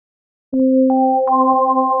Hey,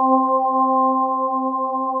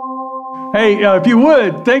 if you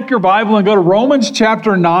would, take your Bible and go to Romans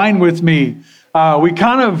chapter 9 with me. We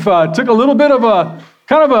kind of took a little bit of a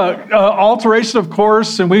alteration of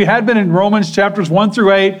course, and we had been in Romans chapters 1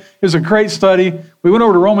 through 8. It was a great study. We went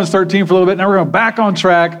over to Romans 13 for a little bit. Now we're going back on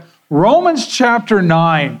track. Romans chapter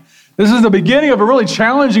 9. This is the beginning of a really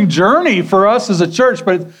challenging journey for us as a church,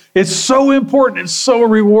 but it's so important. It's so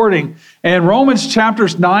rewarding. And Romans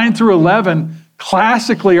chapters 9 through 11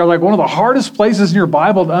 classically are like one of the hardest places in your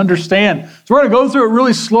Bible to understand. So we're going to go through it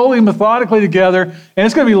really slowly and methodically together, and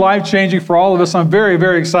it's going to be life-changing for all of us. I'm very,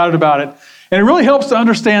 very excited about it. And it really helps to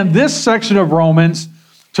understand this section of Romans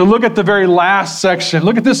to look at the very last section.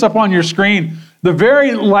 Look at this up on your screen. The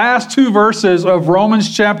very last two verses of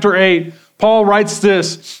Romans chapter 8, Paul writes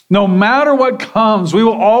this: no matter what comes, we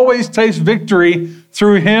will always taste victory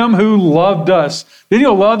through him who loved us. Didn't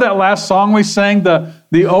you love that last song we sang? The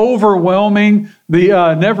overwhelming,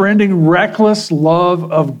 the never-ending, reckless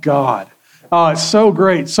love of God. It's so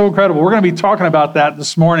great, so incredible. We're going to be talking about that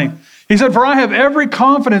this morning. He said, for I have every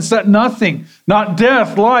confidence that nothing, not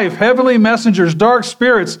death, life, heavenly messengers, dark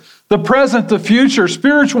spirits, the present, the future,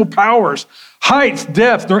 spiritual powers, heights,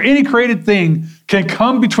 depth, nor any created thing can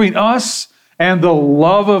come between us and the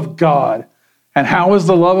love of God. And how is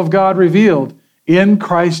the love of God revealed? In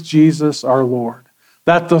Christ Jesus our Lord.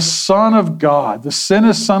 That the Son of God, the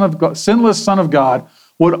sinless Son of God,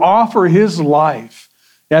 would offer his life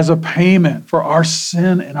as a payment for our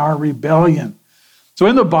sin and our rebellion. So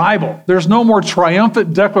in the Bible, there's no more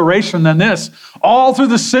triumphant declaration than this. All through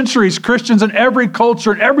the centuries, Christians in every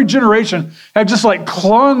culture, in every generation, have just like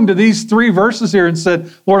clung to these three verses here and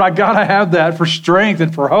said, Lord, I gotta have that for strength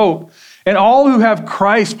and for hope. And all who have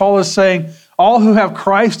Christ, Paul is saying, all who have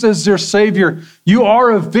Christ as their Savior, you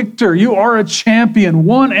are a victor, you are a champion,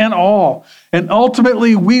 one and all. And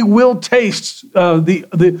ultimately, we will taste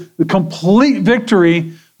the complete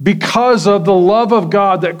victory because of the love of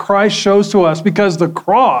God that Christ shows to us, because the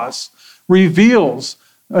cross reveals,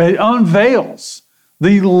 it unveils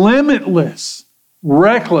the limitless,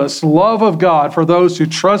 reckless love of God for those who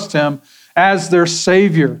trust him as their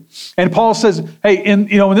Savior. And Paul says, hey, in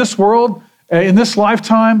this world, in this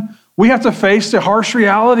lifetime, we have to face the harsh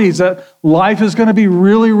realities that life is going to be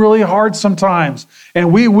really, really hard sometimes.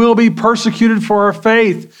 And we will be persecuted for our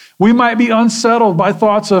faith. We might be unsettled by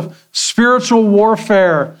thoughts of spiritual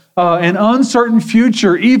warfare, an uncertain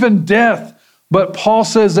future, even death. But Paul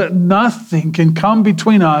says that nothing can come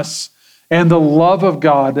between us and the love of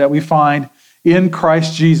God that we find in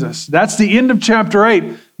Christ Jesus. That's the end of chapter 8.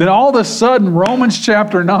 Then all of a sudden, Romans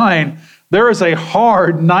chapter 9, there is a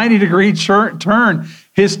hard 90-degree turn.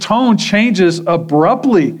 His tone changes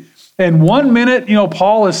abruptly. And 1 minute,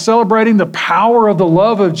 Paul is celebrating the power of the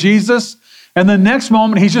love of Jesus. And the next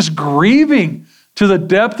moment, he's just grieving to the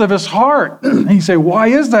depth of his heart. And you say, why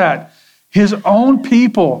is that? His own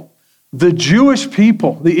people, the Jewish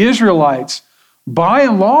people, the Israelites, by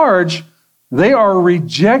and large, they are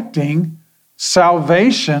rejecting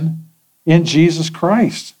salvation in Jesus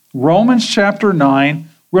Christ. Romans chapter 9,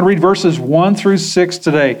 we're going to read verses 1 through 6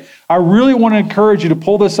 today. I really want to encourage you to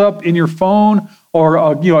pull this up in your phone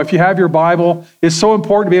or if you have your Bible. It's so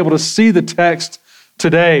important to be able to see the text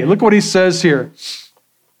today. Look what he says here.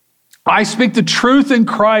 I speak the truth in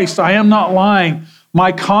Christ. I am not lying.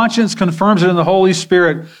 My conscience confirms it in the Holy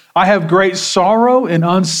Spirit. I have great sorrow and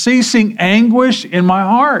unceasing anguish in my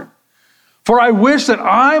heart. For I wish that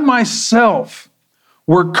I myself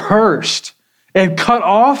were cursed and cut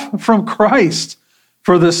off from Christ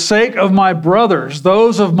for the sake of my brothers,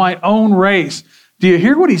 those of my own race. Do you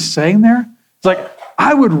hear what he's saying there? It's like,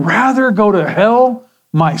 I would rather go to hell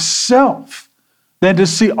myself than to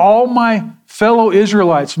see all my fellow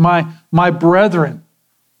Israelites, my brethren,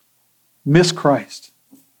 miss Christ.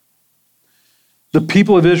 The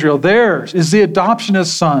people of Israel, theirs is the adoption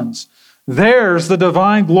as sons. Theirs the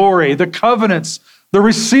divine glory, the covenants, the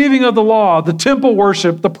receiving of the law, the temple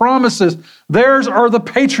worship, the promises. Theirs are the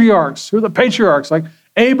patriarchs. Who are the patriarchs? Like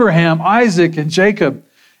Abraham, Isaac, and Jacob.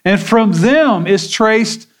 And from them is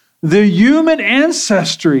traced the human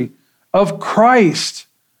ancestry of Christ,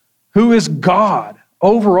 who is God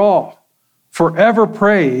over all, forever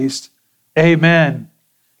praised. Amen.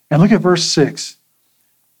 And look at verse 6.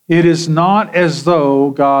 It is not as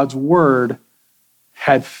though God's word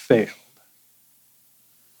had failed.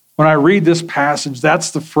 When I read this passage,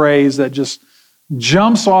 that's the phrase that just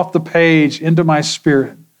jumps off the page into my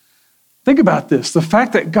spirit. Think about this. The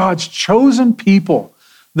fact that God's chosen people,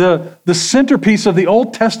 the centerpiece of the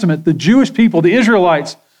Old Testament, the Jewish people, the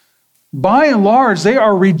Israelites, by and large, they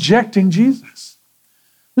are rejecting Jesus.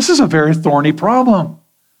 This is a very thorny problem.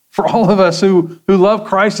 for all of us who love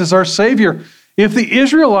Christ as our Savior. If the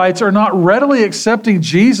Israelites are not readily accepting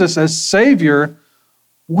Jesus as Savior,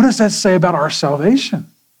 what does that say about our salvation?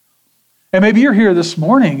 And maybe you're here this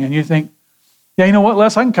morning and you think, yeah, you know what,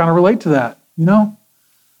 Les, I can kind of relate to that. You know,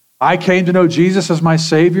 I came to know Jesus as my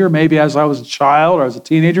Savior, maybe as I was a child or as a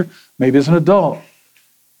teenager, maybe as an adult.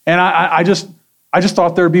 And I just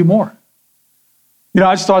thought there'd be more. You know,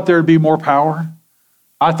 I just thought there'd be more power.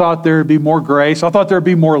 I thought there'd be more grace. I thought there'd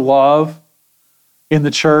be more love in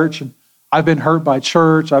the church. And I've been hurt by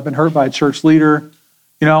church. I've been hurt by a church leader.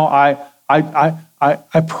 You know, I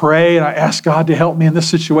pray and I ask God to help me in this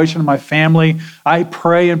situation in my family. I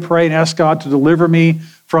pray and ask God to deliver me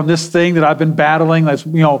from this thing that I've been battling. That's,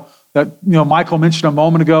 Michael mentioned a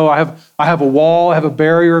moment ago. I have a wall, I have a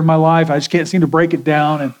barrier in my life. I just can't seem to break it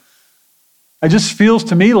down. And it just feels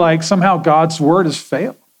to me like somehow God's word has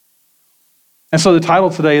failed. And so the title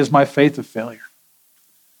today is My Faith of Failure.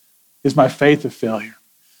 Is my faith of failure.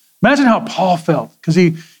 Imagine how Paul felt, because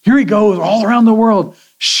here he goes all around the world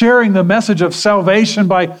sharing the message of salvation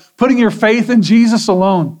by putting your faith in Jesus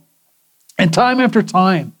alone. And time after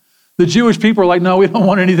time, the Jewish people are like, no, we don't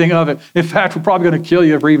want anything of it. In fact, we're probably going to kill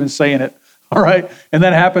you for even saying it. All right? And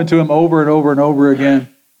that happened to him over and over and over again.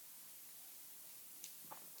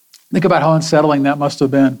 Think about how unsettling that must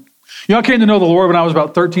have been. You know, I came to know the Lord when I was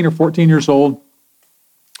about 13 or 14 years old.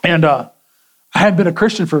 And I hadn't been a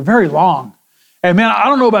Christian for very long. And man, I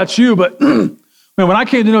don't know about you, but when I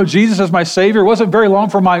came to know Jesus as my Savior, it wasn't very long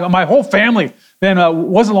for my whole family. Man, it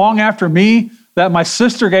wasn't long after me that my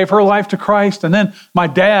sister gave her life to Christ. And then my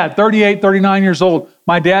dad, 38, 39 years old,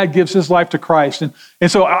 my dad gives his life to Christ. And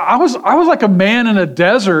so I was like a man in a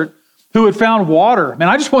desert who had found water. Man,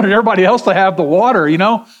 I just wanted everybody else to have the water, you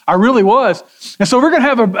know? I really was. And so we're going to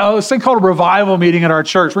have a thing called a revival meeting at our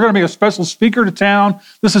church. We're going to bring a special speaker to town.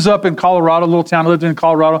 This is up in Colorado, a little town I lived in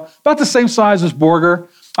Colorado, about the same size as Borger.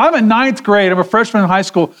 I'm in ninth grade. I'm a freshman in high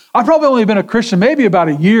school. I've probably only been a Christian maybe about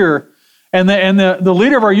a year. And the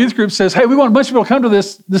leader of our youth group says, hey, we want a bunch of people to come to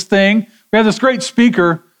this thing. We have this great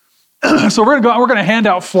speaker. So we're going to hand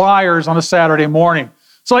out flyers on a Saturday morning.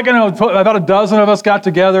 So about a dozen of us got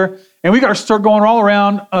together, and we got to start going all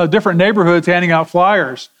around different neighborhoods handing out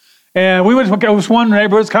flyers. And we went to this one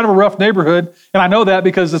neighborhood. It's kind of a rough neighborhood, and I know that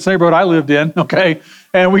because it's the neighborhood I lived in. Okay,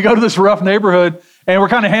 and we go to this rough neighborhood, and we're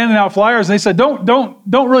kind of handing out flyers. And they said, don't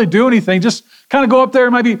really do anything. Just kind of go up there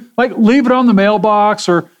and maybe like leave it on the mailbox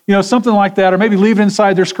or something like that, or maybe leave it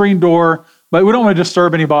inside their screen door. But we don't want to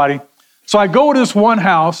disturb anybody. So I go to this one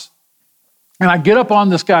house, and I get up on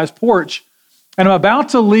this guy's porch. And I'm about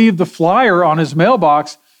to leave the flyer on his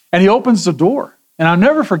mailbox, and he opens the door. And I'll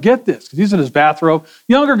never forget this, because he's in his bathrobe.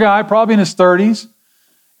 Younger guy, probably in his 30s.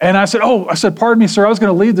 And I said, pardon me, sir, I was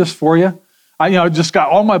going to leave this for you. I just got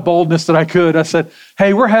all my boldness that I could. I said,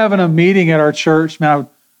 hey, we're having a meeting at our church, man.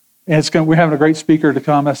 We're having a great speaker to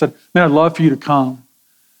come. I said, man, I'd love for you to come.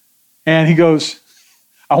 And he goes,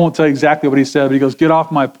 I won't tell you exactly what he said, but he goes, get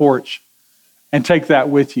off my porch and take that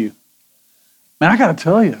with you. Man, I got to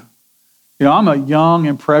tell you, I'm a young,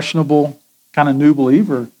 impressionable, kind of new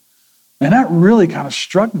believer. And that really kind of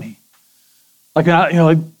struck me.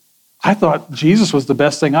 I thought Jesus was the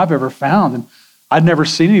best thing I've ever found. And I'd never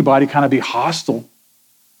seen anybody kind of be hostile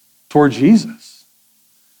toward Jesus.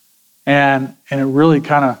 And it really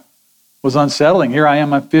kind of was unsettling. Here I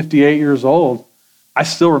am, I'm 58 years old. I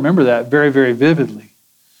still remember that very, very vividly.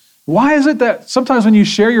 Why is it that sometimes when you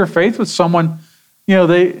share your faith with someone,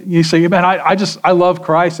 you say, man, I love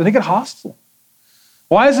Christ, and they get hostile?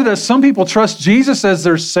 Why is it that some people trust Jesus as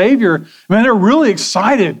their Savior? Man, they're really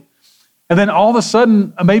excited. And then all of a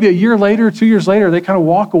sudden, maybe a year later, 2 years later, they kind of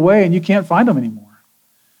walk away and you can't find them anymore.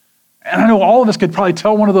 And I know all of us could probably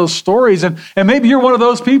tell one of those stories. And maybe you're one of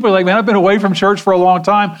those people like, man, I've been away from church for a long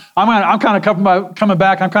time. I'm kind of coming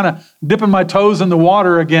back. I'm kind of dipping my toes in the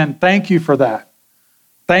water again. Thank you for that.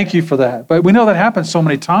 Thank you for that. But we know that happens so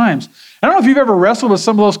many times. I don't know if you've ever wrestled with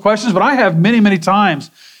some of those questions, but I have many, many times.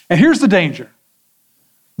 And here's the danger.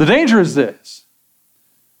 The danger is this: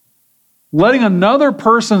 letting another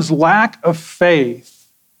person's lack of faith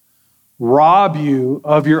rob you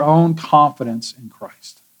of your own confidence in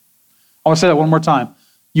Christ. I want to say that one more time.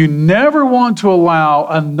 You never want to allow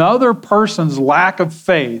another person's lack of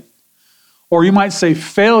faith, or you might say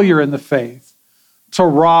failure in the faith, to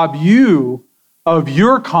rob you of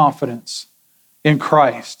your confidence in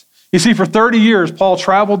Christ. You see, for 30 years, Paul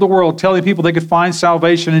traveled the world telling people they could find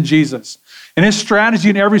salvation in Jesus. And his strategy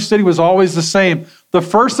in every city was always the same. The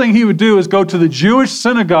first thing he would do is go to the Jewish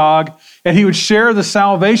synagogue, and he would share the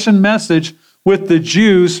salvation message with the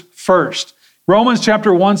Jews first. Romans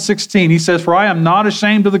chapter 1:16, he says, "For I am not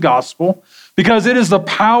ashamed of the gospel, because it is the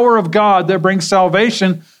power of God that brings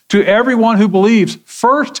salvation to everyone who believes,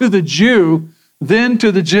 first to the Jew, then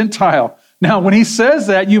to the Gentile. Now, when he says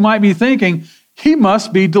that, you might be thinking, he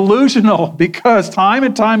must be delusional, because time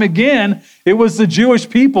and time again, it was the Jewish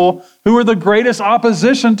people who were the greatest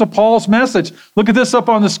opposition to Paul's message. Look at this up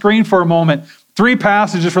on the screen for a moment. 3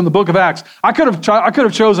 passages from the book of Acts. I could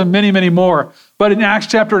have chosen many, many more, but in Acts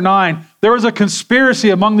chapter 9, there was a conspiracy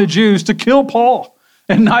among the Jews to kill Paul.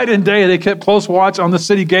 And night and day, they kept close watch on the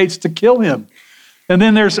city gates to kill him. And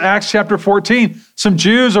then there's Acts chapter 14. Some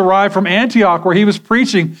Jews arrived from Antioch where he was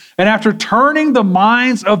preaching. And after turning the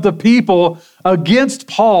minds of the people against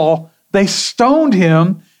Paul, they stoned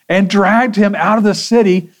him and dragged him out of the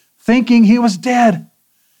city thinking he was dead.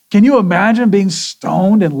 Can you imagine being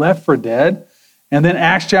stoned and left for dead? And then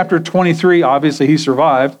Acts chapter 23, obviously he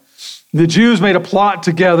survived. The Jews made a plot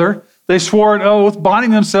together. They swore an oath,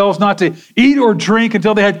 binding themselves not to eat or drink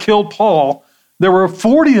until they had killed Paul. There were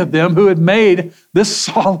 40 of them who had made this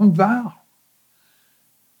solemn vow.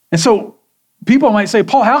 And so people might say,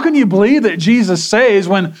 Paul, how can you believe that Jesus saves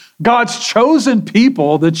when God's chosen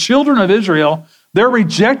people, the children of Israel, they're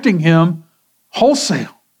rejecting him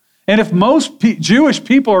wholesale? And if most Jewish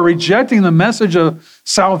people are rejecting the message of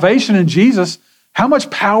salvation in Jesus, how much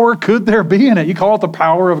power could there be in it? You call it the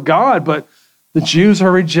power of God, but the Jews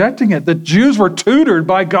are rejecting it. The Jews were tutored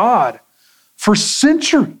by God for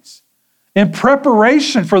centuries in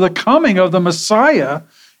preparation for the coming of the Messiah.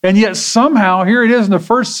 And yet somehow, here it is in the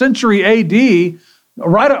first century AD,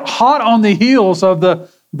 hot on the heels of the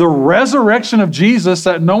resurrection of Jesus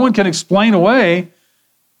that no one can explain away,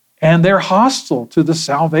 and they're hostile to the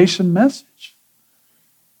salvation message.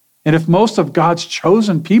 And if most of God's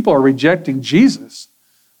chosen people are rejecting Jesus,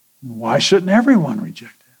 why shouldn't everyone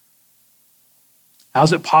reject it?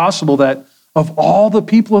 How's it possible that of all the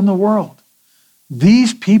people in the world,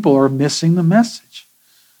 these people are missing the message?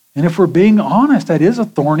 And if we're being honest, that is a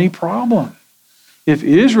thorny problem. If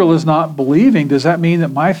Israel is not believing, does that mean that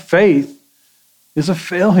my faith is a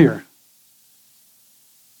failure?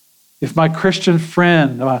 If my Christian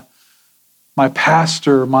friend, my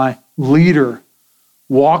pastor, my leader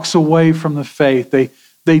walks away from the faith, they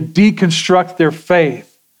deconstruct their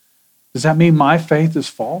faith, does that mean my faith is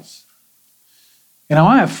false? And am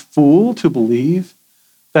I a fool to believe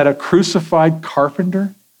that a crucified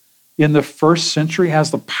carpenter in the first century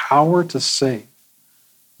has the power to save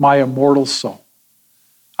my immortal soul?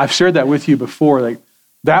 I've shared that with you before.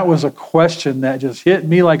 That was a question that just hit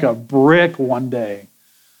me like a brick one day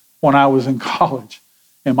when I was in college.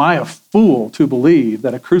 Am I a fool to believe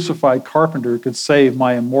that a crucified carpenter could save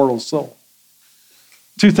my immortal soul?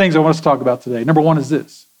 2 things I want us to talk about today. Number 1 is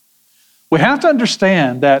this. We have to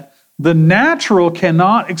understand that the natural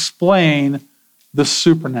cannot explain the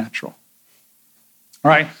supernatural. All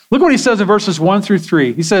right, look what he says in verses 1 through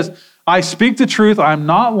 3. He says, I speak the truth, I'm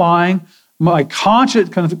not lying. My conscience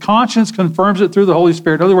confirms it through the Holy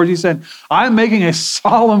Spirit. In other words, he said, I'm making a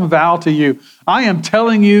solemn vow to you. I am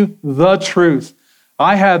telling you the truth.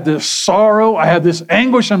 I have this sorrow, I have this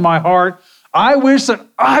anguish in my heart. I wish that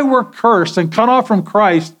I were cursed and cut off from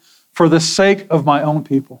Christ for the sake of my own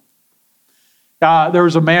people. There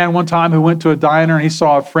was a man one time who went to a diner and he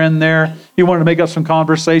saw a friend there. He wanted to make up some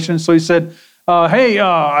conversation. So he said, hey,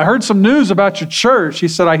 I heard some news about your church. He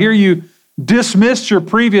said, I hear you dismissed your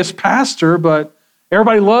previous pastor, but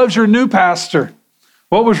everybody loves your new pastor.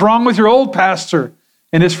 What was wrong with your old pastor?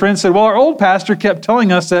 And his friend said, well, our old pastor kept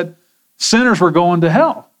telling us that sinners were going to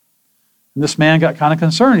hell. And this man got kind of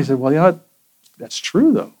concerned. He said, well, you know, that's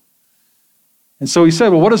true though. And so he said,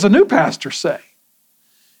 well, what does the new pastor say?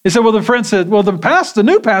 He said, well, the friend said, well, the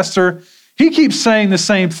new pastor, he keeps saying the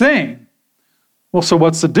same thing. Well, so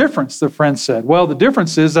what's the difference? The friend said, well, the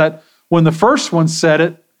difference is that when the first one said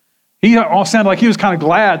it, he all sounded like he was kind of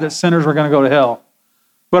glad that sinners were going to go to hell.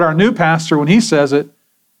 But our new pastor, when he says it,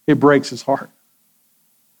 it breaks his heart.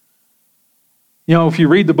 You know, if you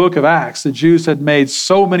read the book of Acts, the Jews had made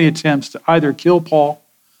so many attempts to either kill Paul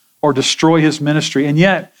or destroy his ministry. And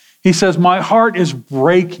yet, he says, my heart is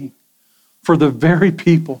breaking for the very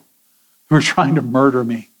people who are trying to murder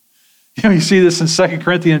me. You know, you see this in 2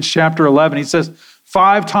 Corinthians chapter 11. He says,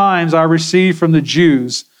 5 times I received from the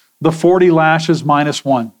Jews the 40 lashes minus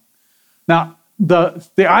 1. Now, the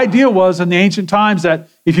idea was in the ancient times that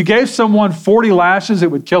if you gave someone 40 lashes, it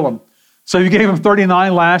would kill them. So if you gave them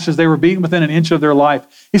 39 lashes, they were beaten within an inch of their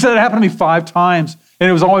life. He said it happened to me 5 times, and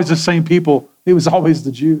it was always the same people. It was always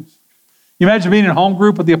the Jews. You imagine being in a home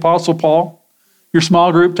group with the Apostle Paul, your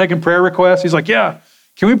small group, taking prayer requests. He's like, yeah,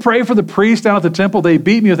 can we pray for the priest down at the temple? They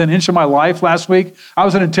beat me within an inch of my life last week. I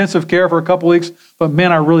was in intensive care for a couple weeks, but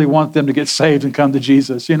man, I really want them to get saved and come to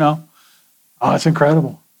Jesus, you know? Oh, it's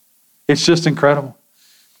incredible. It's just incredible.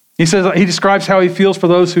 He says, he describes how he feels for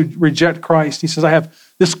those who reject Christ. He says, I have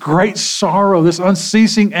this great sorrow, this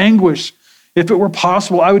unceasing anguish. If it were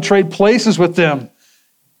possible, I would trade places with them,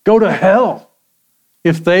 go to hell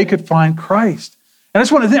if they could find Christ. And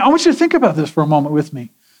I want you to think about this for a moment with me.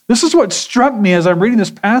 This is what struck me as I'm reading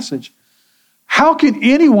this passage. How can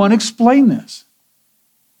anyone explain this?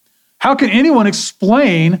 How can anyone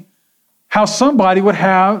explain how somebody would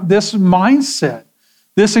have this mindset,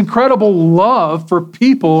 this incredible love for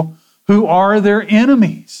people who are their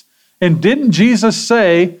enemies? And didn't Jesus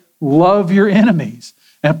say, love your enemies?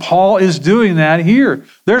 And Paul is doing that here.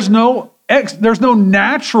 There's no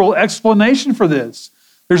natural explanation for this.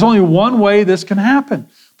 There's only one way this can happen.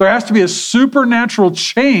 There has to be a supernatural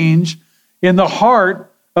change in the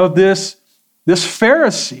heart of this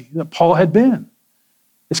Pharisee that Paul had been.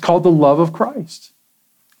 It's called the love of Christ.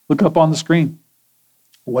 Look up on the screen.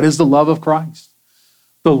 What is the love of Christ?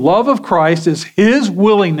 The love of Christ is his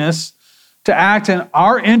willingness to act in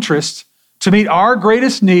our interest to meet our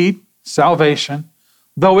greatest need, salvation,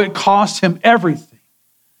 though it cost him everything,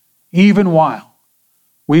 even while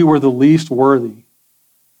we were the least worthy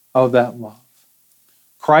of that love.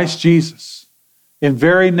 Christ Jesus, in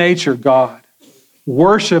very nature God,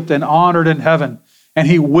 worshiped and honored in heaven, and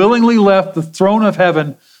he willingly left the throne of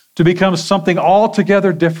heaven to become something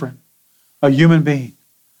altogether different, a human being,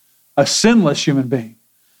 a sinless human being.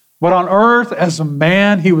 But on earth, as a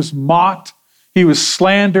man, he was mocked, he was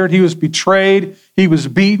slandered, he was betrayed, he was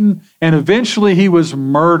beaten, and eventually he was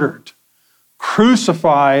murdered,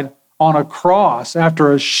 crucified on a cross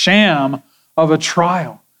after a sham of a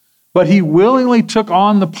trial. But he willingly took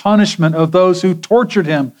on the punishment of those who tortured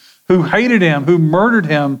him, who hated him, who murdered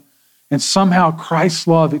him, and somehow Christ's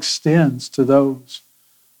love extends to those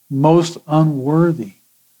most unworthy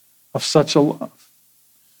of such a love.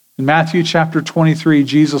 In Matthew chapter 23,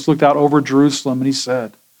 Jesus looked out over Jerusalem and he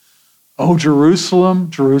said, "O Jerusalem,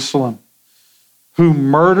 Jerusalem, who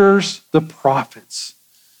murders the prophets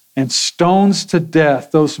and stones to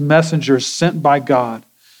death those messengers sent by God.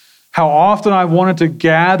 How often I wanted to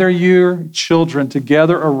gather your children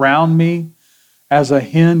together around me as a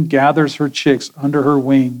hen gathers her chicks under her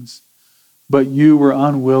wings, but you were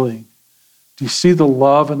unwilling." Do you see the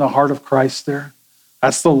love in the heart of Christ there?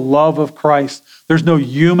 That's the love of Christ. There's no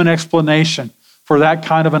human explanation for that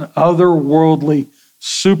kind of an otherworldly,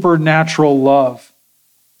 supernatural love.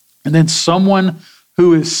 And then someone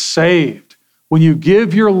who is saved, when you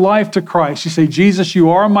give your life to Christ, you say, Jesus,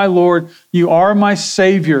 you are my Lord, you are my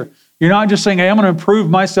Savior. You're not just saying, hey, I'm going to improve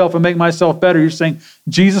myself and make myself better. You're saying,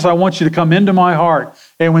 Jesus, I want you to come into my heart.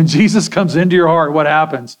 And when Jesus comes into your heart, what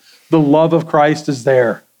happens? The love of Christ is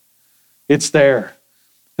there. It's there.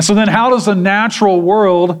 And so then how does the natural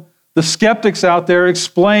world, the skeptics out there,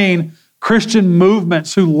 explain Christian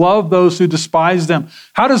movements who love those who despise them?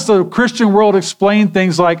 How does the Christian world explain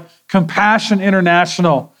things like Compassion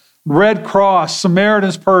International, Red Cross,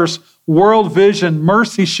 Samaritan's Purse, World Vision,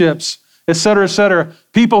 Mercy Ships, et cetera,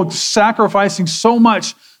 people sacrificing so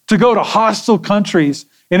much to go to hostile countries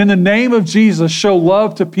and in the name of Jesus show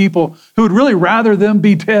love to people who would really rather them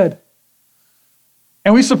be dead?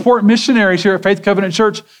 And we support missionaries here at Faith Covenant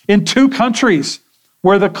Church in 2 countries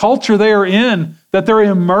where the culture they are in, that they're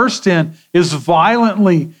immersed in, is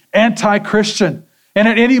violently anti-Christian. And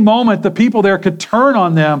at any moment, the people there could turn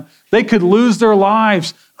on them. They could lose their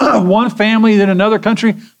lives. One family in another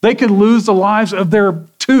country, they could lose the lives of their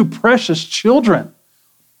 2 precious children.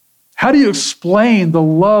 How do you explain the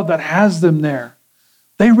love that has them there?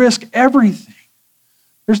 They risk everything.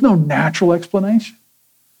 There's no natural explanation.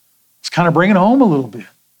 It's kind of bringing it home a little bit.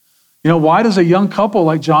 You know, why does a young couple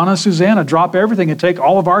like John and Susanna drop everything and take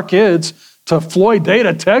all of our kids to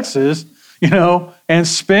Floydada, Texas, and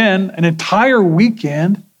spend an entire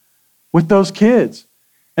weekend with those kids?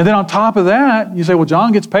 And then on top of that, you say, well,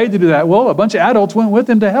 John gets paid to do that. Well, a bunch of adults went with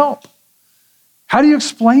him to help. How do you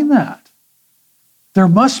explain that? There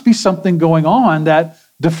must be something going on that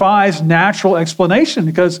defies natural explanation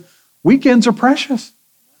because weekends are precious.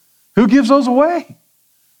 Who gives those away?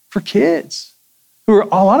 For kids who are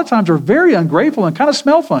a lot of times are very ungrateful and kind of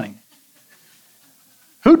smell funny.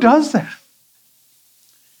 Who does that?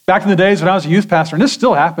 Back in the days when I was a youth pastor, and this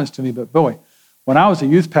still happens to me, but boy, when I was a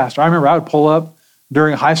youth pastor, I remember I would pull up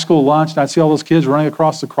during high school lunch and I'd see all those kids running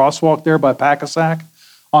across the crosswalk there by Pack-a-Sack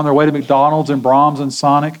on their way to McDonald's and Brahms and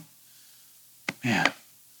Sonic. Man,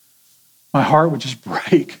 my heart would just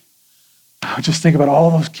break. I would just think about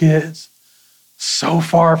all those kids so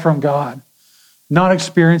far from God, not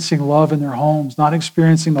experiencing love in their homes, not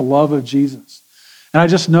experiencing the love of Jesus. And I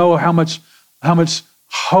just know how much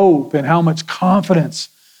hope and how much confidence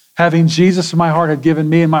having Jesus in my heart had given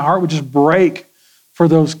me, and my heart would just break for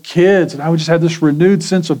those kids. And I would just have this renewed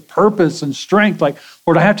sense of purpose and strength. Like,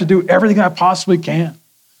 Lord, I have to do everything I possibly can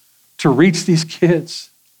to reach these kids.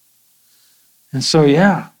 And so,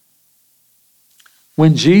 yeah,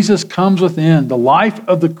 when Jesus comes within, the life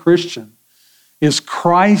of the Christian is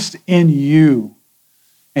Christ in you,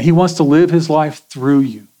 and he wants to live his life through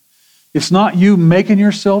you. It's not you making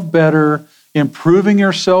yourself better, improving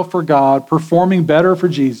yourself for God, performing better for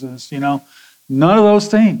Jesus, none of those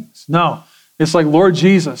things. No, it's like, Lord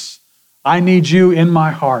Jesus, I need you in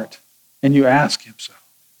my heart, and you ask him so.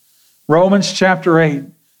 Romans chapter 8,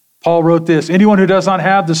 Paul wrote this, anyone who does not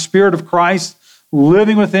have the Spirit of Christ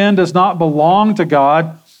living within does not belong to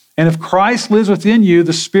God. And if Christ lives within you,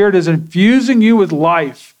 the Spirit is infusing you with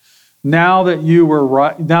life now that you are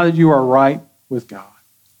right with God.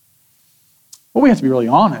 Well, we have to be really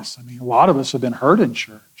honest. A lot of us have been hurt in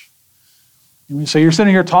church. And we say, you're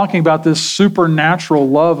sitting here talking about this supernatural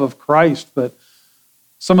love of Christ, but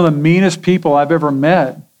some of the meanest people I've ever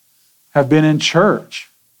met have been in church.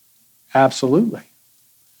 Absolutely.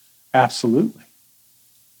 Absolutely.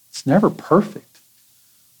 It's never perfect.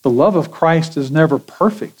 The love of Christ is never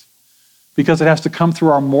perfect because it has to come through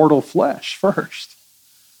our mortal flesh first.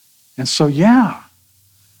 And so, yeah,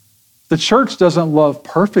 the church doesn't love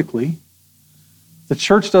perfectly. The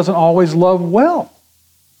church doesn't always love well.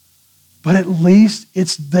 But at least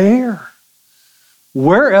it's there.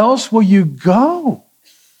 Where else will you go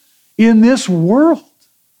in this world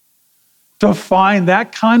to find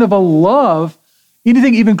that kind of a love,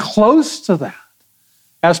 anything even close to that,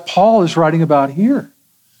 as Paul is writing about here?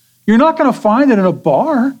 You're not going to find it in a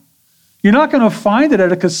bar. You're not going to find it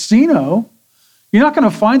at a casino. You're not going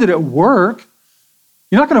to find it at work.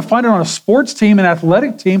 You're not going to find it on a sports team, an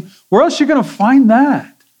athletic team. Where else are you going to find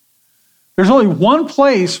that? There's only one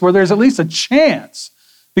place where there's at least a chance,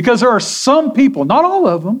 because there are some people, not all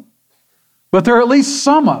of them, but there are at least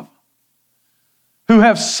some of them, who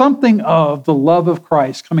have something of the love of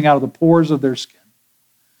Christ coming out of the pores of their skin.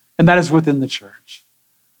 And that is within the church,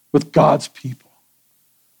 with God's people.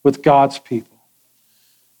 With God's people.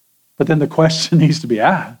 But then the question needs to be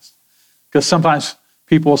asked, because sometimes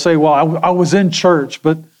people will say, well, I was in church,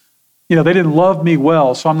 but they didn't love me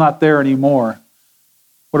well, so I'm not there anymore.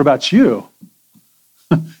 What about you?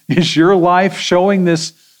 Is your life showing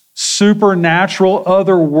this supernatural,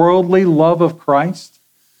 otherworldly love of Christ?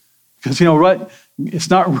 Because what? It's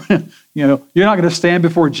not, you're not going to stand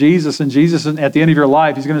before Jesus, and Jesus, at the end of your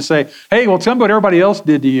life, he's going to say, hey, well, tell me what everybody else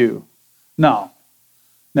did to you. No.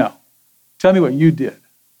 Tell me what you did.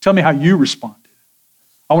 Tell me how you responded.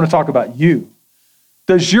 I want to talk about you.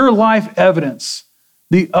 Does your life evidence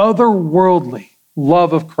the otherworldly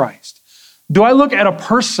love of Christ? Do I look at a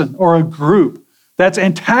person or a group that's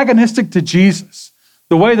antagonistic to Jesus,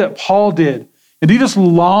 the way that Paul did, and do you just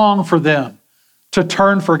long for them to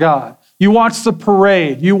turn for God? You watch the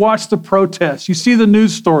parade, you watch the protests, you see the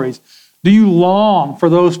news stories. Do you long for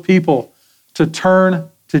those people to turn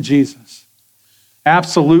to Jesus?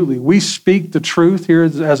 Absolutely. We speak the truth here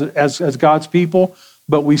as God's people,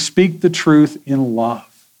 but we speak the truth in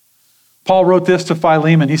love. Paul wrote this to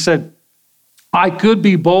Philemon. He said, I could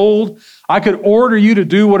be bold. I could order you to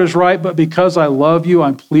do what is right, but because I love you,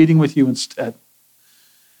 I'm pleading with you instead.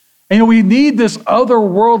 And we need this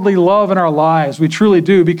otherworldly love in our lives. We truly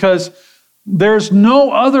do, because there's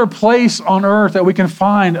no other place on earth that we can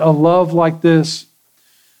find a love like this.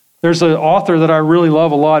 There's an author that I really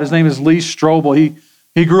love a lot. His name is Lee Strobel.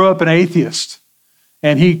 He grew up an atheist,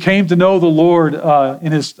 and he came to know the Lord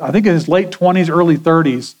in his late 20s, early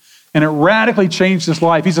 30s, and it radically changed his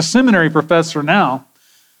life. He's a seminary professor now,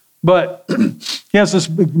 but he has this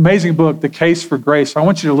amazing book, The Case for Grace. I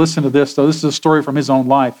want you to listen to this, though. This is a story from his own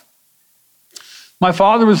life. My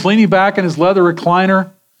father was leaning back in his leather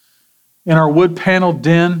recliner in our wood-paneled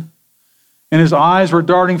den, and his eyes were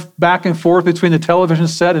darting back and forth between the television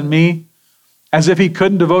set and me, as if he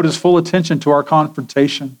couldn't devote his full attention to our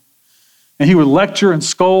confrontation. And he would lecture and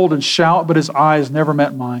scold and shout, but his eyes never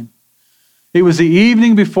met mine. It was the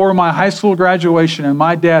evening before my high school graduation, and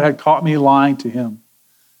my dad had caught me lying to him,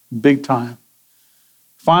 big time.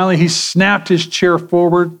 Finally, he snapped his chair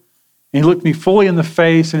forward, and he looked me fully in the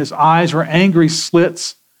face, and his eyes were angry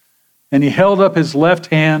slits, and he held up his left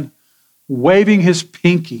hand, waving his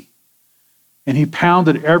pinky, and he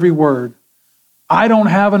pounded every word. I don't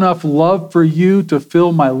have enough love for you to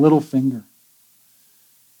fill my little finger.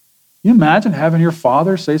 Can you imagine having your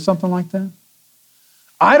father say something like that?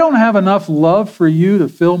 I don't have enough love for you to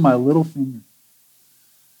fill my little finger.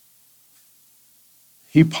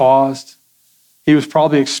 He paused. He was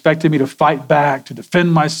probably expecting me to fight back, to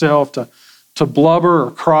defend myself, to to blubber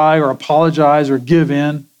or cry or apologize or give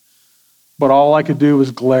in, but all I could do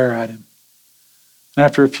was glare at him. And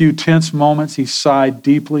after a few tense moments, he sighed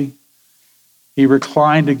deeply. He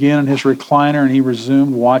reclined again in his recliner and he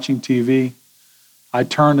resumed watching TV. I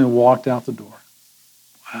turned and walked out the door.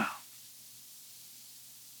 Wow.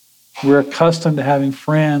 We're accustomed to having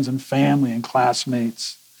friends and family and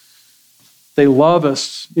classmates. They love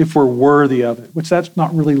us if we're worthy of it, which that's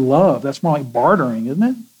not really love. That's more like bartering, isn't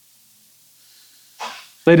it?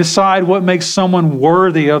 They decide what makes someone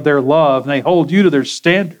worthy of their love, and they hold you to their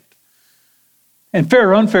standard. And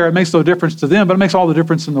fair or unfair, it makes no difference to them, but it makes all the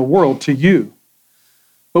difference in the world to you.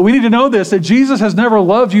 But we need to know this, that Jesus has never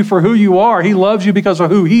loved you for who you are. He loves you because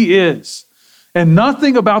of who he is. And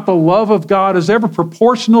nothing about the love of God is ever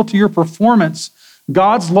proportional to your performance.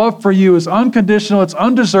 God's love for you is unconditional, it's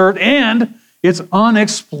undeserved, and it's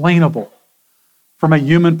unexplainable from a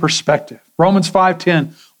human perspective. Romans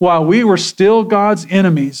 5:10, while we were still God's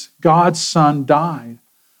enemies, God's Son died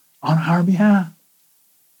on our behalf.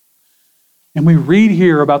 And we read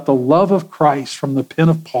here about the love of Christ from the pen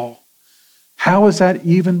of Paul. How is that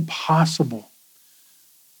even possible?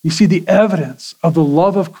 You see the evidence of the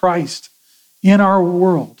love of Christ in our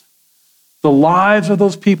world. The lives of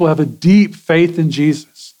those people have a deep faith in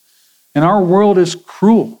Jesus. And our world is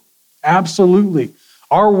cruel. Absolutely.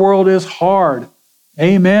 Our world is hard.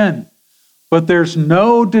 Amen. But there's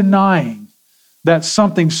no denying that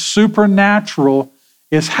something supernatural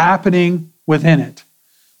is happening within it.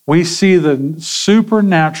 We see the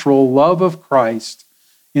supernatural love of Christ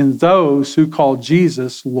in those who call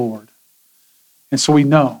Jesus Lord. And so we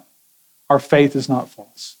know our faith is not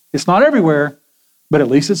false. It's not everywhere, but at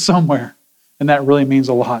least it's somewhere. And that really means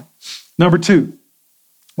a lot. Number two,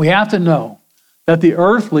 we have to know that the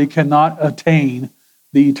earthly cannot attain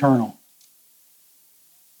the eternal.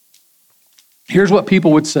 Here's what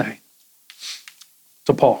people would say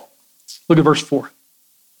to Paul. Look at verse 4.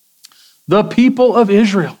 The people of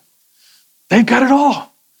Israel, they've got it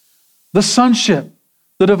all. The sonship,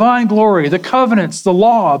 the divine glory, the covenants, the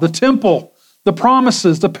law, the temple, the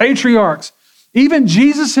promises, the patriarchs. Even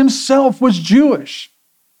Jesus himself was Jewish.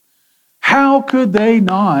 How could they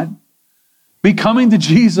not be coming to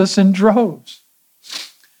Jesus in droves?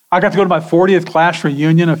 I got to go to my 40th class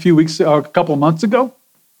reunion a couple of months ago.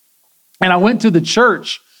 And I went to the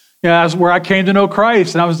church, that's where I came to know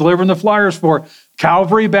Christ, and I was delivering the flyers for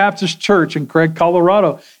Calvary Baptist Church in Craig,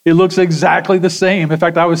 Colorado. It looks exactly the same. In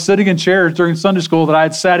fact, I was sitting in chairs during Sunday school that I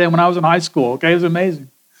had sat in when I was in high school. Okay, it was amazing.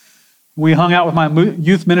 We hung out with my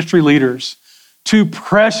youth ministry leaders, two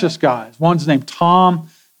precious guys. One's named Tom,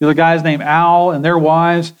 the other guy's named Al, and their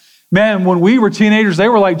wives. Man, when we were teenagers, they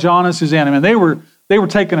were like John and Susanna. Man, they were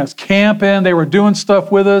taking us camping. They were doing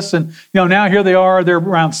stuff with us. And, now here they are. They're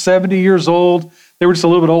around 70 years old. They were just a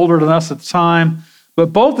little bit older than us at the time.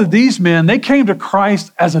 But both of these men, they came to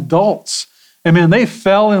Christ as adults. And man, they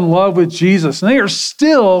fell in love with Jesus. And they are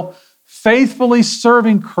still faithfully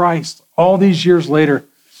serving Christ all these years later.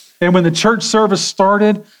 And when the church service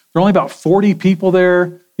started, there were only about 40 people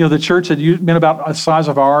there. The church had been about the size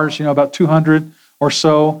of ours, about 200 or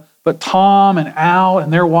so. But Tom and Al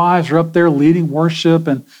and their wives are up there leading worship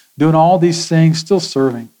and doing all these things, still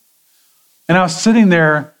serving. And I was sitting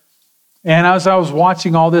there, and as I was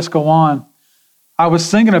watching all this go on, I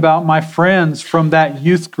was thinking about my friends from that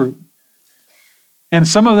youth group. And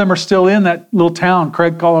some of them are still in that little town,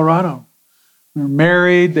 Craig, Colorado. They're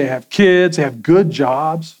married, they have kids, they have good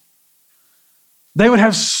jobs. They would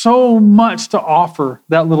have so much to offer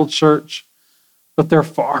that little church, but they're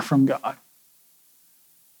far from God.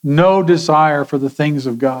 No desire for the things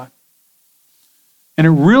of God. And it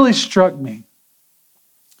really struck me.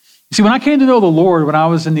 You see, when I came to know the Lord when I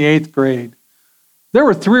was in the 8th grade, there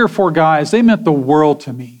were 3 or 4 guys, they meant the world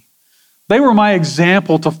to me. They were my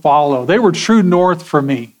example to follow. They were true north for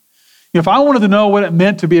me. If I wanted to know what it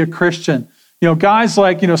meant to be a Christian, guys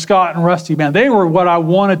like, Scott and Rusty, man, they were what I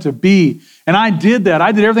wanted to be. And I did that.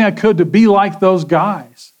 I did everything I could to be like those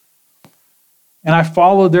guys. And I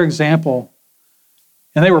followed their example.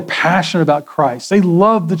 And they were passionate about Christ. They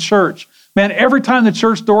loved the church. Man, every time the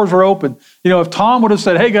church doors were open, if Tom would have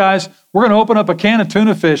said, hey guys, we're going to open up a can of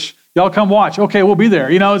tuna fish. Y'all come watch. Okay, we'll be there.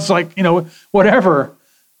 It's like, whatever.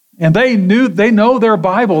 And they know their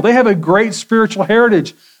Bible. They have a great spiritual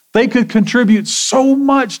heritage. They could contribute so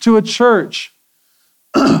much to a church.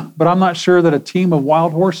 But I'm not sure that a team of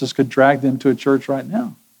wild horses could drag them to a church right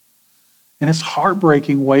now. And it's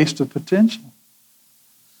heartbreaking waste of potential.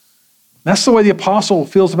 That's the way the apostle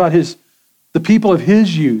feels about the people of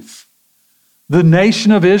his youth, the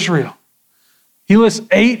nation of Israel. He lists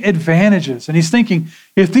 8 advantages, and he's thinking,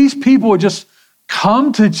 if these people would just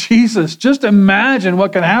come to Jesus. Just imagine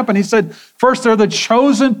what can happen. He said, first, they're the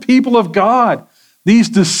chosen people of God. These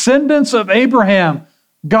descendants of Abraham,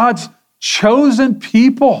 God's chosen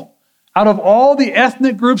people. Out of all the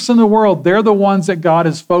ethnic groups in the world, they're the ones that God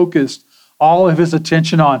has focused all of his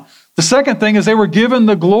attention on. The second thing is they were given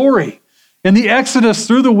the glory. In the Exodus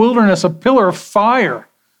through the wilderness, a pillar of fire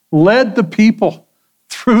led the people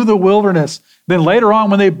through the wilderness. Then later on,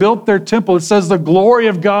 when they built their temple, it says the glory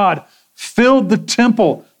of God filled the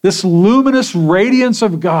temple. This luminous radiance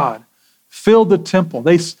of God filled the temple.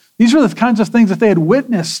 These were the kinds of things that they had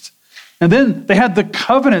witnessed. And then they had the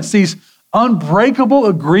covenants, these unbreakable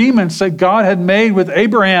agreements that God had made with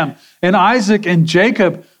Abraham and Isaac and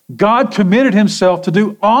Jacob. God committed himself to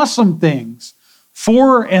do awesome things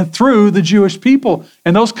for and through the Jewish people.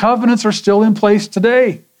 And those covenants are still in place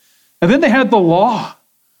today. And then they had the law.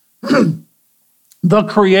 The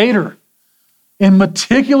Creator, in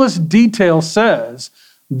meticulous detail, says,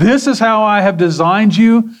 this is how I have designed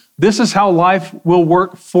you. This is how life will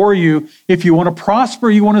work for you. If you want to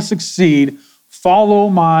prosper, you want to succeed, follow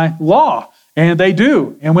my law. And they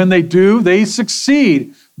do. And when they do, they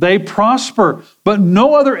succeed. They prosper. But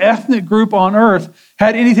no other ethnic group on earth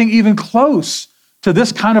had anything even close to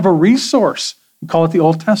this kind of a resource. We call it the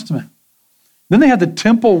Old Testament. Then they had the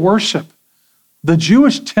temple worship, the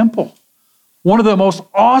Jewish temple, one of the most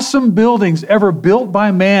awesome buildings ever built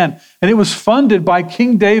by man. And it was funded by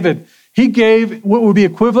King David. He gave what would be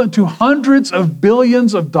equivalent to hundreds of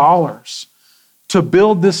billions of dollars to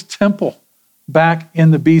build this temple back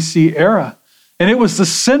in the BC era. And it was the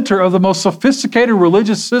center of the most sophisticated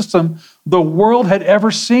religious system the world had ever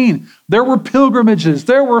seen. There were pilgrimages,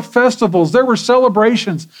 there were festivals, there were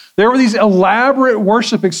celebrations, there were these elaborate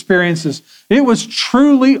worship experiences. It was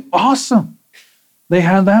truly awesome. They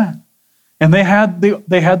had that. And they had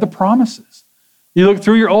the promises. You look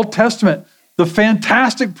through your Old Testament, the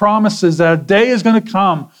fantastic promises that a day is going to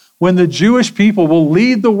come when the Jewish people will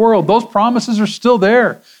lead the world. Those promises are still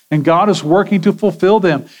there, and God is working to fulfill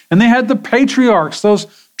them. And they had the patriarchs, those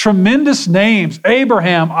tremendous names,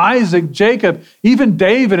 Abraham, Isaac, Jacob, even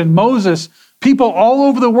David and Moses. People all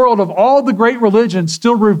over the world of all the great religions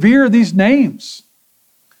still revere these names.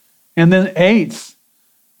 And then eighth,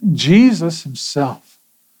 Jesus himself,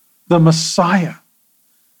 the Messiah,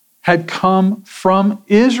 had come from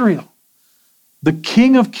Israel. The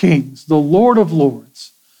King of Kings, the Lord of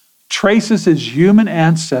Lords, traces his human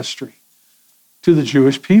ancestry to the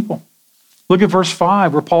Jewish people. Look at verse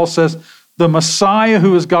 5 where Paul says, the Messiah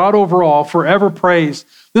who is God over all, forever praised.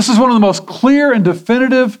 This is one of the most clear and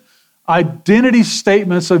definitive identity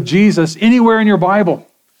statements of Jesus anywhere in your Bible.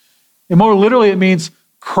 And more literally, it means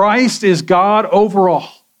Christ is God over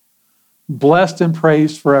all, blessed and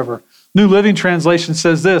praised forever. New Living Translation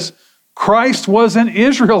says this, Christ was an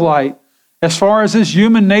Israelite as far as his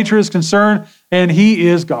human nature is concerned, and he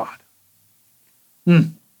is God.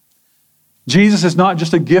 Jesus is not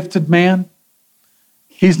just a gifted man.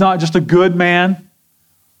 He's not just a good man.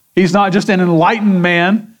 He's not just an enlightened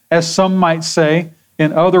man, as some might say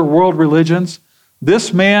in other world religions.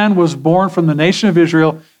 This man was born from the nation of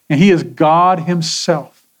Israel, and he is God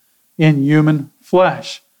himself in human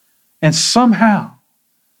flesh. And somehow,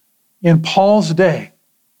 in Paul's day,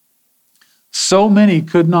 so many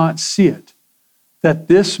could not see it, that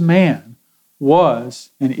this man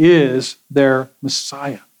was and is their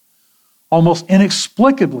Messiah. Almost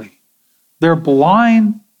inexplicably, they're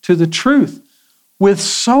blind to the truth with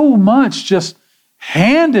so much just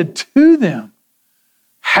handed to them.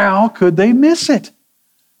 How could they miss it?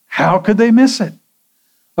 How could they miss it?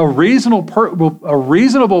 A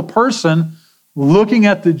reasonable person looking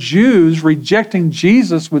at the Jews rejecting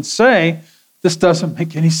Jesus would say, this doesn't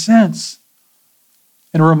make any sense.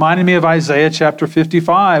 And it reminded me of Isaiah chapter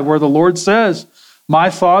 55, where the Lord says, my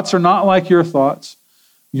thoughts are not like your thoughts.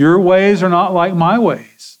 Your ways are not like my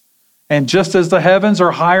ways. And just as the heavens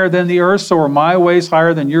are higher than the earth, so are my ways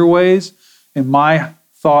higher than your ways, and my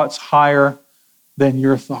thoughts higher than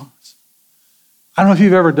your thoughts. I don't know if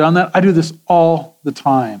you've ever done that. I do this all the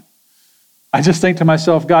time. I just think to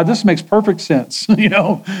myself, God, this makes perfect sense,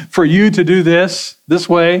 for you to do this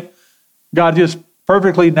way. God, just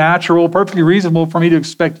perfectly natural, perfectly reasonable for me to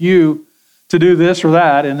expect you to do this or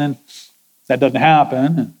that, and then that doesn't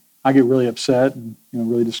happen, and I get really upset and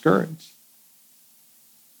really discouraged.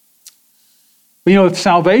 But if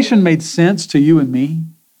salvation made sense to you and me,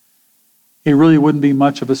 it really wouldn't be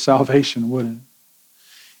much of a salvation, would it?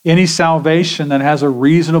 Any salvation that has a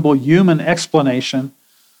reasonable human explanation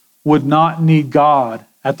would not need God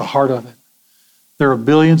at the heart of it. There are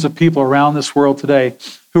billions of people around this world today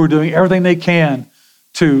who are doing everything they can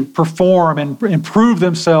to perform and improve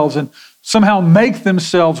themselves and somehow make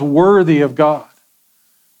themselves worthy of God.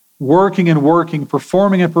 Working and working,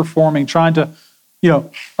 performing and performing, trying to,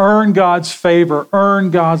 earn God's favor,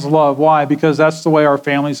 earn God's love. Why? Because that's the way our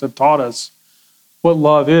families have taught us what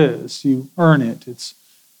love is. You earn it.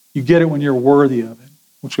 You get it when you're worthy of it,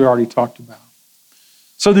 which we already talked about.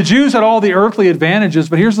 So the Jews had all the earthly advantages,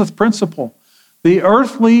 but here's the principle. The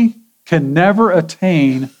earthly can never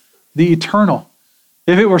attain the eternal.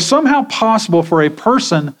 If it were somehow possible for a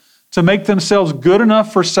person to make themselves good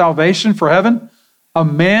enough for salvation, for heaven, a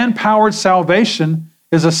man-powered salvation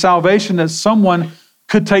is a salvation that someone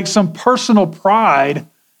could take some personal pride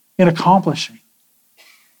in accomplishing.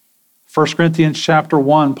 1 Corinthians chapter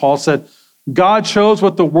 1, Paul said, God chose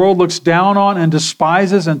what the world looks down on and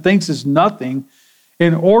despises and thinks is nothing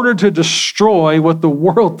in order to destroy what the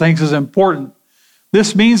world thinks is important.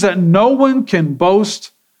 This means that no one can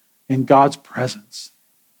boast in God's presence.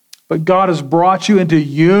 But God has brought you into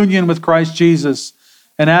union with Christ Jesus.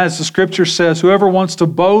 And as the scripture says, whoever wants to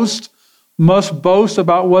boast must boast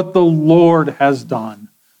about what the Lord has done,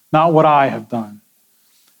 not what I have done.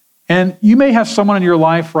 And you may have someone in your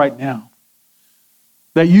life right now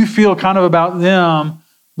that you feel kind of about them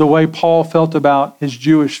the way Paul felt about his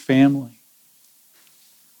Jewish family.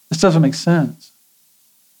 This doesn't make sense.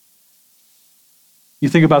 You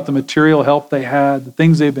think about the material help they had, the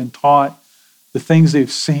things they've been taught, the things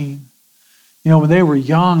they've seen. When they were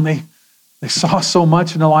young, they saw so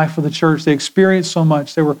much in the life of the church. They experienced so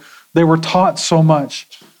much. They were taught so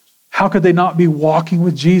much. How could they not be walking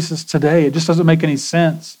with Jesus today? It just doesn't make any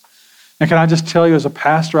sense. And can I just tell you, as a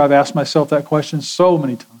pastor, I've asked myself that question so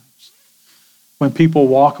many times. When people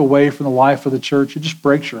walk away from the life of the church, it just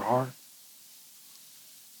breaks your heart.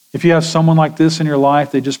 If you have someone like this in your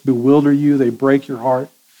life, they just bewilder you, they break your heart,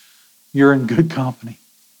 you're in good company.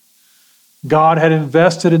 God had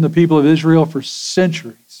invested in the people of Israel for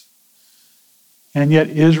centuries, and yet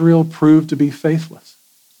Israel proved to be faithless.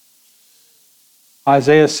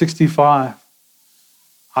 Isaiah 65,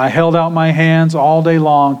 I held out my hands all day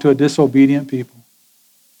long to a disobedient people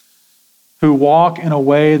who walk in a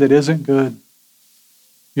way that isn't good.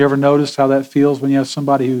 You ever noticed how that feels when you have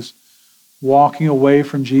somebody who's walking away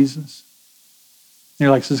from Jesus? And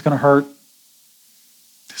you're like, this is going to hurt.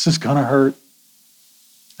 This is going to hurt.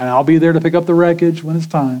 And I'll be there to pick up the wreckage when it's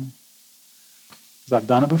time, because I've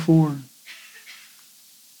done it before.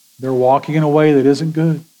 They're walking in a way that isn't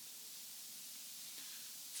good.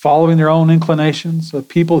 Following their own inclinations, of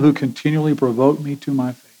people who continually provoke me to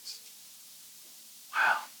my face.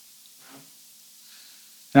 Wow.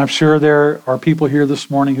 And I'm sure there are people here this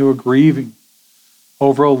morning who are grieving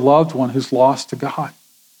over a loved one who's lost to God.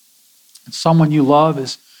 And someone you love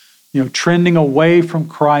is, trending away from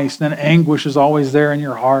Christ, and anguish is always there in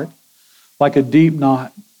your heart, like a deep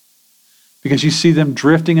knot, because you see them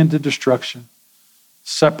drifting into destruction,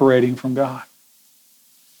 separating from God.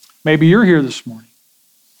 Maybe you're here this morning.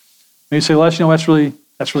 Maybe you say, Les,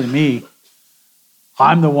 that's really me.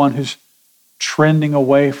 I'm the one who's trending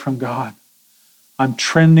away from God. I'm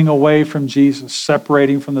trending away from Jesus,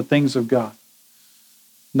 separating from the things of God.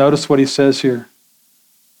 Notice what he says here.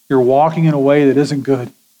 You're walking in a way that isn't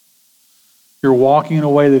good. You're walking in a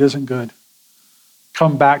way that isn't good.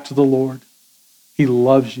 Come back to the Lord. He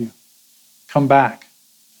loves you. Come back.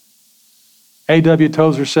 A.W.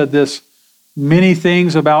 Tozer said this, many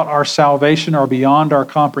things about our salvation are beyond our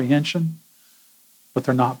comprehension, but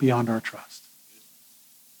they're not beyond our trust.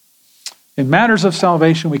 In matters of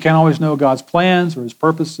salvation, we can't always know God's plans or his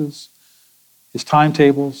purposes, his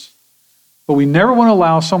timetables, but we never want to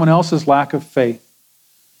allow someone else's lack of faith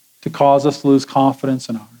to cause us to lose confidence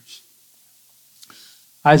in ours.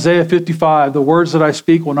 Isaiah 55, the words that I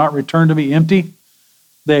speak will not return to me empty.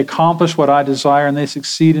 They accomplish what I desire, and they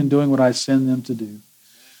succeed in doing what I send them to do.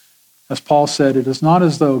 As Paul said, it is not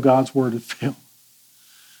as though God's word had failed.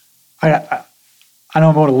 I know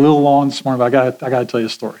I'm going a little long this morning, but I got to tell you a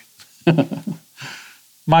story.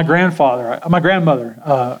 My grandmother,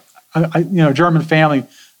 German family,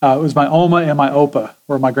 it was my Oma and my Opa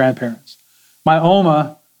were my grandparents. My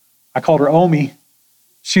Oma, I called her Omi.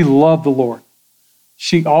 She loved the Lord.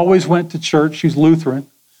 She always went to church. She's Lutheran,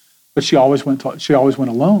 but she always went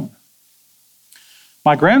alone.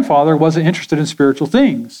 My grandfather wasn't interested in spiritual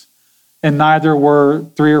things, and neither were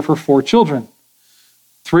 3 of her 4 children.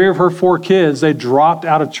 3 of her 4 kids, they dropped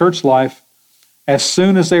out of church life as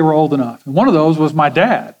soon as they were old enough. And one of those was my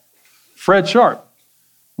dad, Fred Sharp.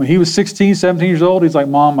 When he was 16, 17 years old, he's like,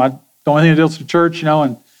 Mom, I don't want anything to do with the church,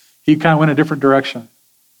 and he kind of went a different direction.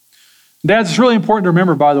 Dads, it's really important to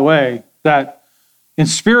remember, by the way, that in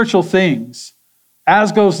spiritual things,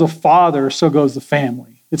 as goes the father, so goes the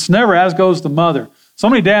family. It's never as goes the mother, So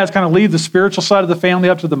many dads kind of leave the spiritual side of the family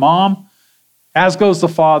up to the mom. As goes the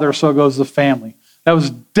father, so goes the family. That was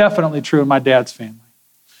definitely true in my dad's family.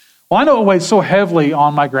 Well, I know it weighed so heavily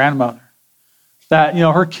on my grandmother that,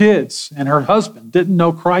 her kids and her husband didn't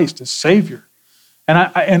know Christ as Savior. And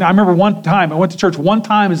I remember one time, I went to church one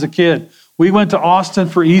time as a kid. We went to Austin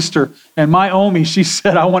for Easter, and my Omi, she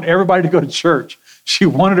said, I want everybody to go to church. She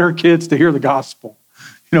wanted her kids to hear the gospel,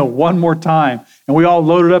 one more time. And we all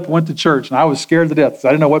loaded up and went to church, and I was scared to death because I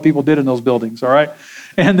didn't know what people did in those buildings, all right?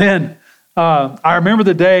 And then I remember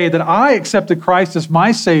the day that I accepted Christ as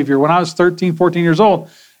my Savior when I was 13, 14 years old.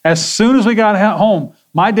 As soon as we got home,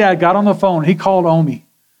 my dad got on the phone, he called Omi,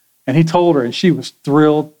 and he told her, and she was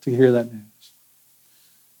thrilled to hear that news.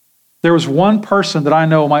 There was one person that I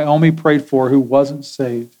know my Omi prayed for who wasn't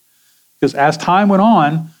saved. Because as time went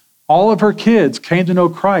on, all of her kids came to know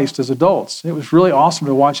Christ as adults. It was really awesome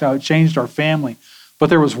to watch how it changed our family. But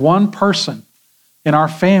there was one person in our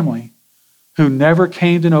family who never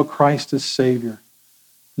came to know Christ as Savior,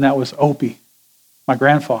 and that was Opie, my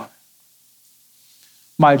grandfather.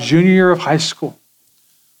 My junior year of high school,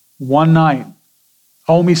 one night,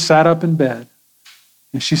 Omi sat up in bed,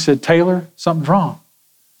 and she said, Taylor, something's wrong.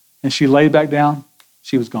 And she laid back down.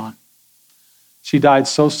 She was gone. She died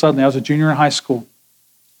so suddenly. I was a junior in high school.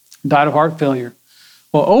 Died of heart failure.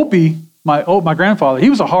 Well, Opie, my grandfather,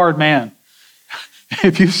 he was a hard man.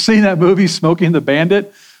 If you've seen that movie, Smokey and the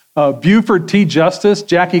Bandit, Buford T. Justice,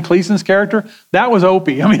 Jackie Gleason's character, that was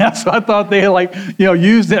Opie. I mean, I thought they had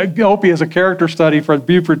used Opie as a character study for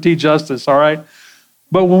Buford T. Justice, all right?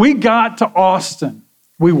 But when we got to Austin,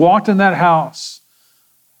 we walked in that house.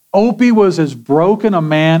 Opie was as broken a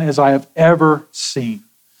man as I have ever seen.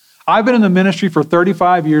 I've been in the ministry for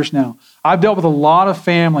 35 years now. I've dealt with a lot of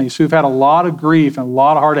families who've had a lot of grief and a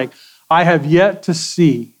lot of heartache. I have yet to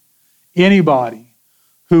see anybody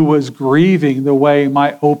who was grieving the way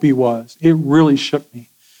my Opie was. It really shook me.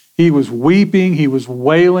 He was weeping, he was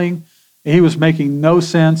wailing, he was making no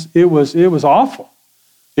sense. It was awful.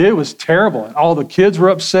 It was terrible. And all the kids were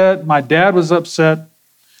upset. My dad was upset.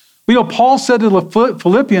 Paul said to the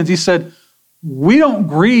Philippians, he said, we don't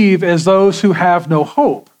grieve as those who have no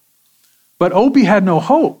hope. But Opie had no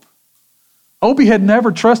hope. Opie had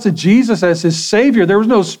never trusted Jesus as his Savior. There was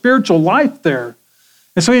no spiritual life there.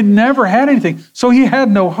 And so he had never had anything. So he had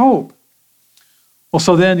no hope. Well,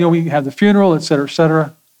 so then, we had the funeral, et cetera, et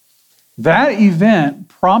cetera. That event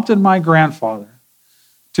prompted my grandfather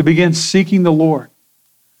to begin seeking the Lord.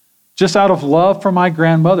 Just out of love for my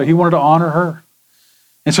grandmother. He wanted to honor her.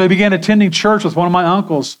 And so he began attending church with one of my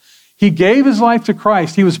uncles. He gave his life to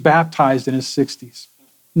Christ. He was baptized in his 60s. Isn't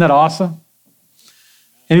that awesome?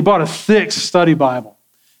 And he bought a thick study Bible.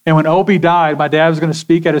 And when Opie died, my dad was going to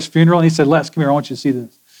speak at his funeral, and he said, Les, come here, I want you to see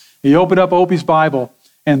this. He opened up Opie's Bible,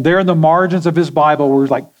 and there in the margins of his Bible were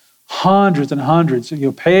like hundreds and hundreds,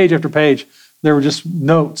 page after page. There were just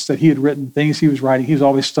notes that he had written, things he was writing. He was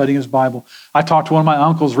always studying his Bible. I talked to one of my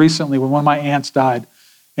uncles recently when one of my aunts died,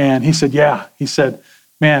 and he said,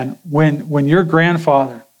 man, when your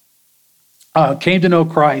grandfather came to know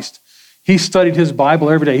Christ, he studied his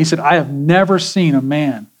Bible every day. He said, I have never seen a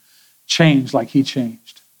man change like he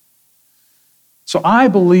changed. So I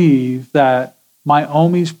believe that my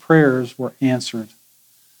Omi's prayers were answered,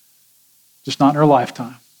 just not in her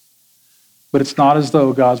lifetime. But it's not as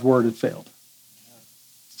though God's word had failed.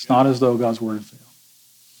 It's not as though God's word had failed.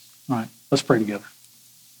 All right, let's pray together.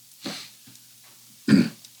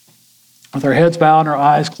 With our heads bowed and our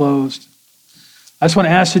eyes closed, I just want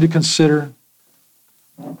to ask you to consider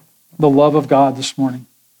the love of God this morning.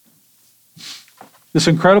 This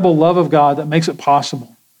incredible love of God that makes it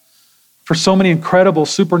possible for so many incredible,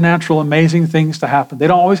 supernatural, amazing things to happen. They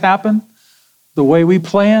don't always happen the way we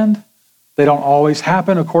planned. They don't always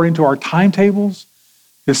happen according to our timetables.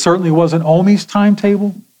 It certainly wasn't Omi's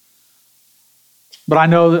timetable. But I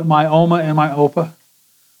know that my Oma and my Opa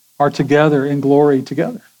are together in glory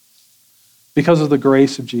together because of the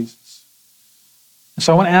grace of Jesus. And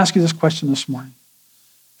so I want to ask you this question this morning.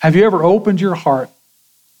 Have you ever opened your heart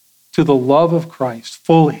to the love of Christ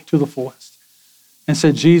fully, to the fullest, and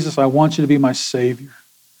said, Jesus, I want you to be my Savior.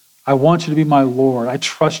 I want you to be my Lord. I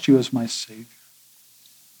trust you as my Savior.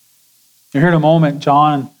 Here in a moment,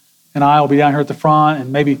 John and I will be down here at the front,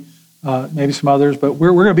 and maybe some others, but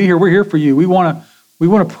we're going to be here. We're here for you. We want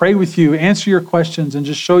to pray with you, answer your questions, and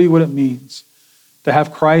just show you what it means to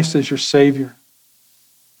have Christ as your Savior.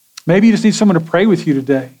 Maybe you just need someone to pray with you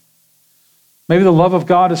today. Maybe the love of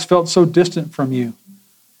God has felt so distant from you.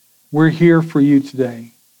 We're here for you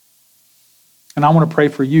today. And I want to pray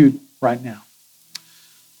for you right now.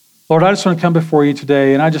 Lord, I just want to come before you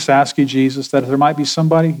today, and I just ask you, Jesus, that if there might be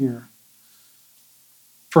somebody here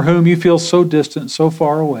for whom you feel so distant, so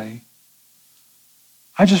far away.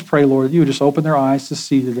 I just pray, Lord, that you would just open their eyes to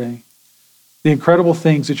see today the incredible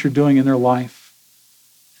things that you're doing in their life,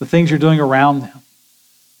 the things you're doing around them,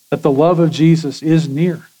 that the love of Jesus is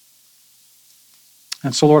near.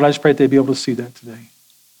 And so, Lord, I just pray that they'd be able to see that today.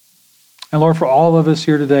 And Lord, for all of us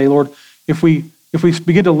here today, Lord, if we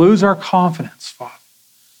begin to lose our confidence, Father,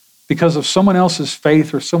 because of someone else's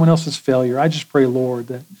faith or someone else's failure, I just pray, Lord,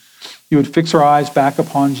 that you would fix our eyes back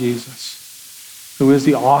upon Jesus, who is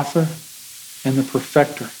the author and the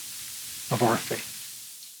perfecter of our faith.